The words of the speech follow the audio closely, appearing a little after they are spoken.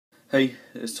Hey,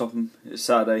 it's Topham. It's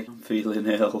Saturday. I'm feeling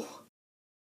ill.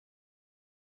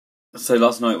 So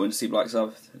last night I went to see Black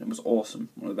Sabbath and it was awesome.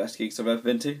 One of the best gigs I've ever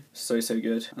been to. So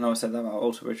good. I know I said that about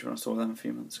Alter Bridge when I saw them a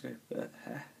few months ago, but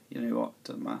you know what,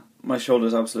 doesn't matter. My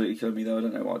shoulder's absolutely killing me though, I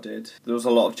don't know what I did. There was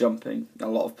a lot of jumping, a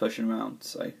lot of pushing around,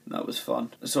 so that was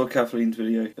fun. I saw Kathleen's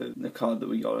video, the card that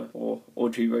we got her, or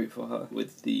Audrey wrote for her,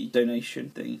 with the donation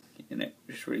thing in it,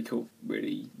 which is really cool,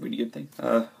 really good thing.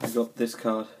 I got this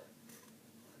card.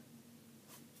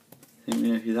 I think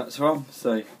we know who that's from,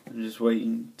 so I'm just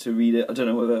waiting to read it. I don't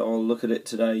know whether I'll look at it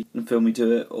today and film me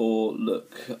do it or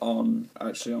look on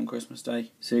Christmas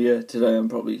Day. So yeah, today I'm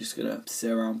probably just going to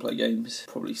sit around, play games,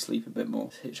 probably sleep a bit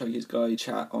more. Hitchhiker's Guide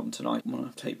chat on tonight. I'm going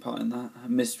to take part in that. I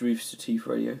missed Rooster Teeth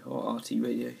Radio or RT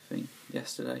Radio thing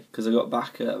yesterday because I got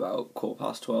back at about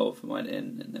 12:15 and went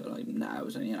in and they were like, nah, it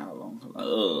was only an hour long. I'm like,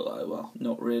 oh well,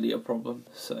 not really a problem.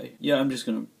 So yeah, I'm just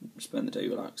going to spend the day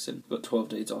relaxing. I've got 12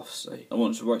 days off, so I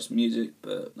wanted to write some music,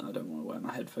 but I don't want to wear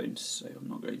my headphones, so I'm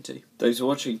not going to. Thanks for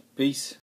watching. Peace.